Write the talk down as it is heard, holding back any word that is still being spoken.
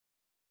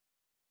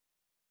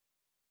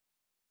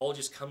all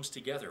just comes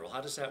together. Well,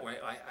 how does that work?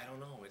 I don't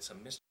know. It's a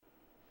mystery.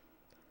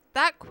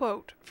 That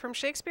quote from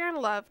Shakespeare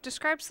in Love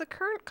describes the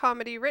current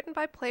comedy written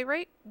by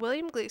playwright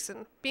William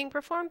Gleason being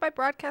performed by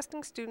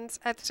broadcasting students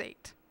at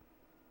SAIT.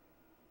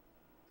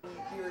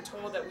 We were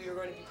told that we were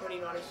going to be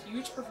putting on a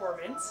huge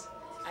performance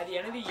at the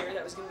end of the year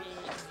that was going to be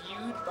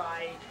viewed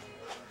by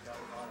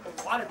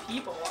a lot of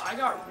people. I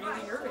got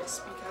really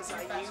nervous because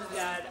I knew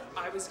that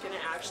I was going to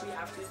actually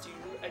have to do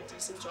a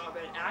decent job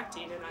at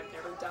acting, and I've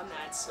never done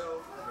that,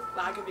 so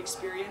lack of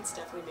experience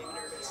definitely made me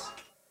nervous.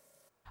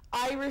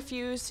 I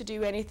refuse to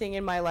do anything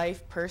in my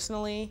life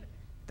personally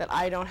that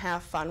I don't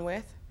have fun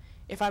with.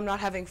 If I'm not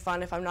having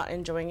fun, if I'm not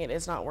enjoying it,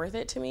 it's not worth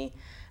it to me.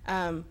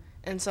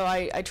 And so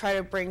I try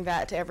to bring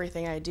that to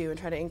everything I do and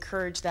try to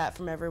encourage that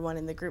from everyone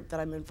in the group that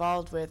I'm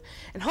involved with.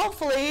 And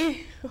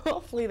hopefully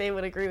they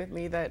would agree with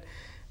me that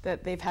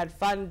they've had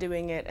fun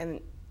doing it.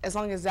 And as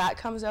long as that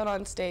comes out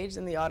on stage,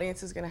 then the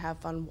audience is going to have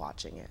fun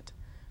watching it.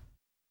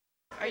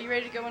 Are you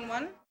ready to go in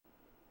one?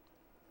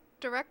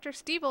 Director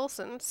Steve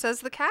Olson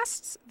says the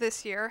casts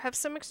this year have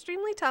some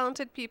extremely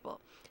talented people,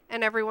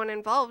 and everyone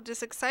involved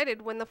is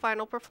excited when the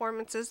final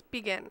performances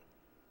begin.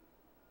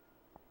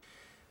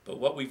 But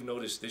what we've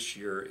noticed this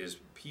year is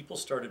people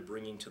started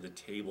bringing to the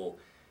table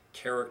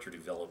character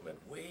development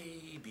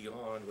way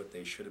beyond what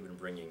they should have been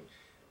bringing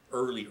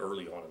early on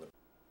in the.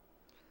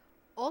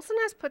 Olson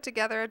has put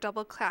together a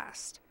double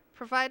cast,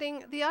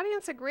 providing the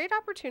audience a great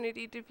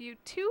opportunity to view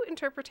two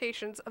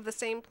interpretations of the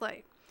same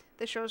play.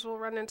 The shows will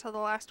run until the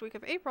last week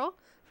of April.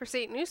 For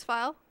SAIT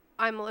Newsfile,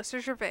 I'm Melissa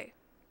Gervais.